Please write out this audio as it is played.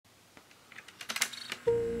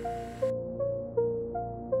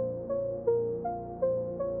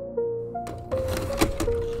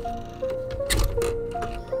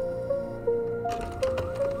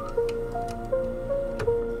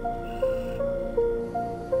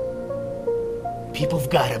People've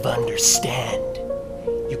gotta understand.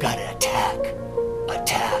 You gotta attack,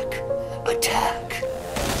 attack, attack.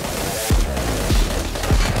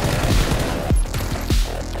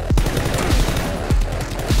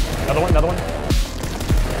 Another one, another one.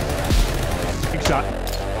 Big shot.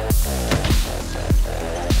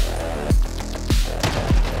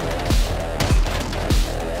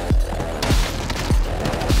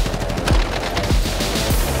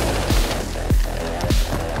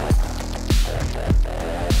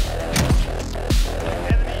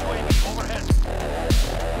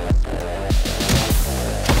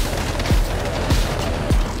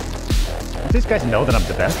 These guys know that I'm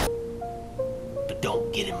the best. But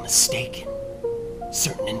don't get him mistaken.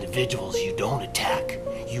 Certain individuals you don't attack,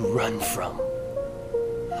 you run from.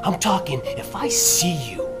 I'm talking, if I see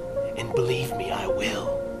you, and believe me, I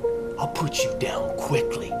will, I'll put you down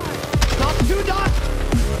quickly. Knock two dots!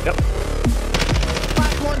 Yep.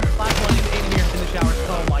 Last one in here in the shower.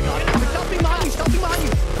 Oh my god. Something behind you, something behind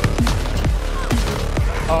you!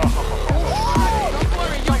 Oh.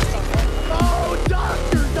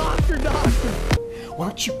 Why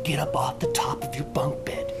don't you get up off the top of your bunk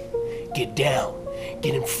bed, get down,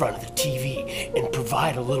 get in front of the TV, and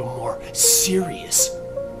provide a little more serious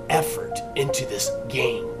effort into this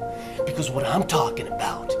game. Because what I'm talking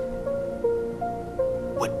about,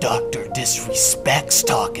 what Dr. Disrespect's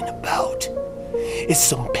talking about, is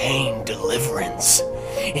some pain deliverance.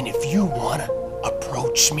 And if you wanna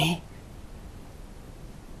approach me,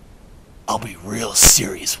 I'll be real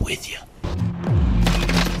serious with you.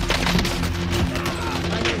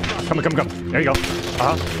 Come. There you go.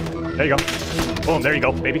 There you go. Boom, there you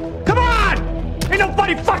go, baby. Come on! Ain't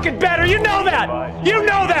nobody fucking better, you know that! You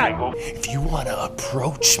know that! If you want to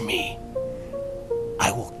approach me,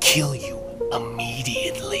 I will kill you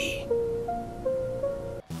immediately.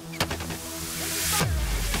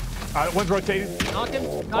 One's rotating. Knock him.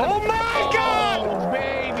 Oh my god! Oh,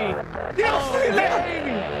 baby! You don't see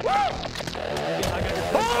that!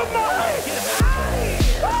 Oh my!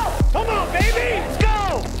 Oh, come on, baby! Let's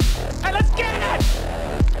go! Hey, let's get it!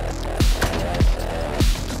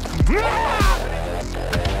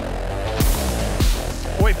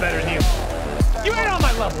 Way better than you. You ain't on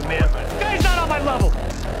my level, man. This guy's not on my level.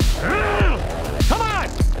 Come on!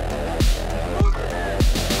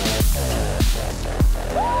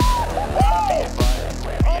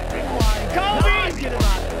 Kobe!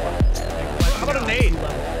 How about a nade?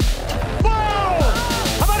 Whoa!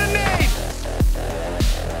 How about a nade?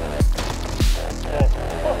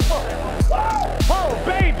 Oh,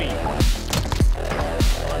 baby!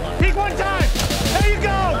 Peek one time! There you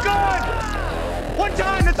go! Good! One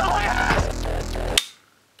time, that's all I ask!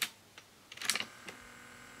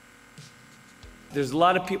 There's a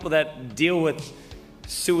lot of people that deal with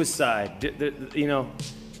suicide, you know,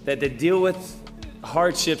 that deal with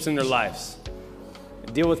hardships in their lives.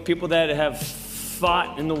 Deal with people that have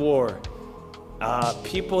fought in the war.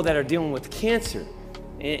 People that are dealing with cancer.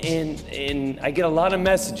 And I get a lot of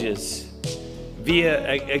messages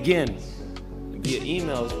via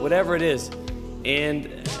emails, whatever it is.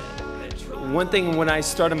 And one thing, when I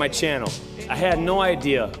started my channel, I had no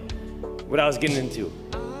idea what I was getting into.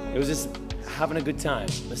 It was just having a good time.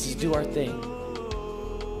 Let's just do our thing.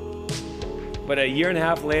 But a year and a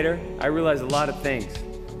half later, I realized a lot of things.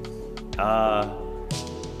 I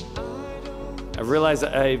realized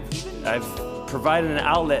I've provided an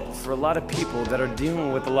outlet for a lot of people that are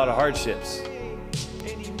dealing with a lot of hardships.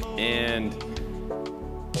 And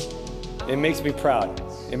it makes me proud.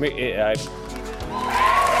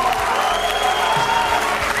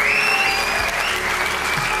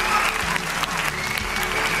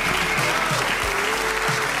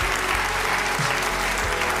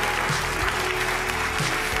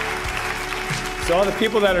 So all the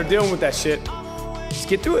people that are dealing with that shit, just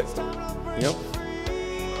get through it, you know?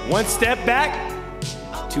 One step back,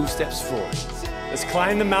 2 steps forward. Let's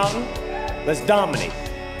climb the mountain, let's dominate.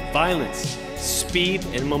 Violence, speed,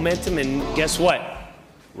 and momentum, and guess what?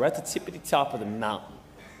 We're at the tippity top of the mountain.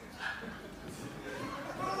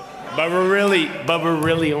 But we're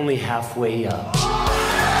really only halfway up.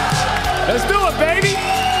 Let's do it, baby!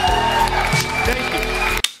 Thank you.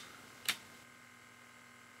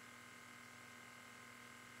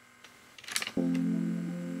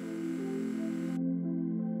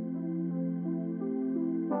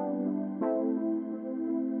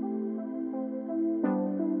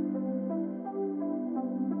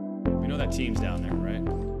 We know that team's down there, right?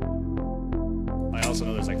 I also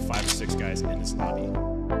know there's like 5 or 6 guys in this lobby,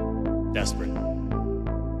 desperate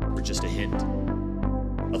for just a hint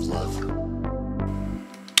of love.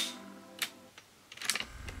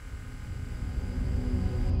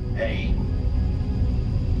 Hey,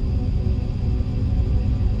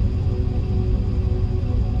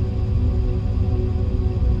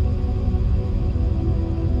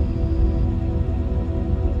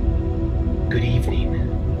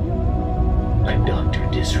 I'm Dr.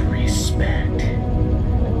 Disrespect.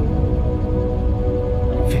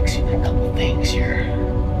 I'm fixing a couple things here.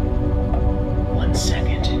 1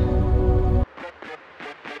 second.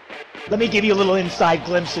 Let me give you a little inside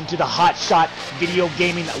glimpse into the hotshot video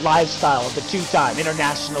gaming lifestyle of the two-time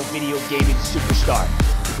international video gaming superstar.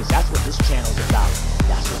 Because that's what this channel's about.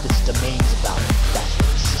 That's what this domain's about. That's what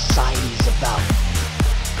this society's about.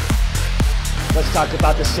 Let's talk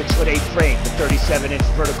about the 6'8" frame, the 37-inch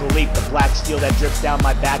vertical leap, the black steel that drips down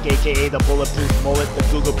my back, aka the bulletproof mullet, the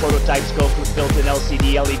Google prototype scope with built-in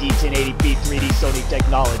LCD, LED, 1080p, 3D Sony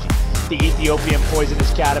technology, the Ethiopian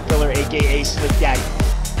poisonous caterpillar, aka Slick Daddy.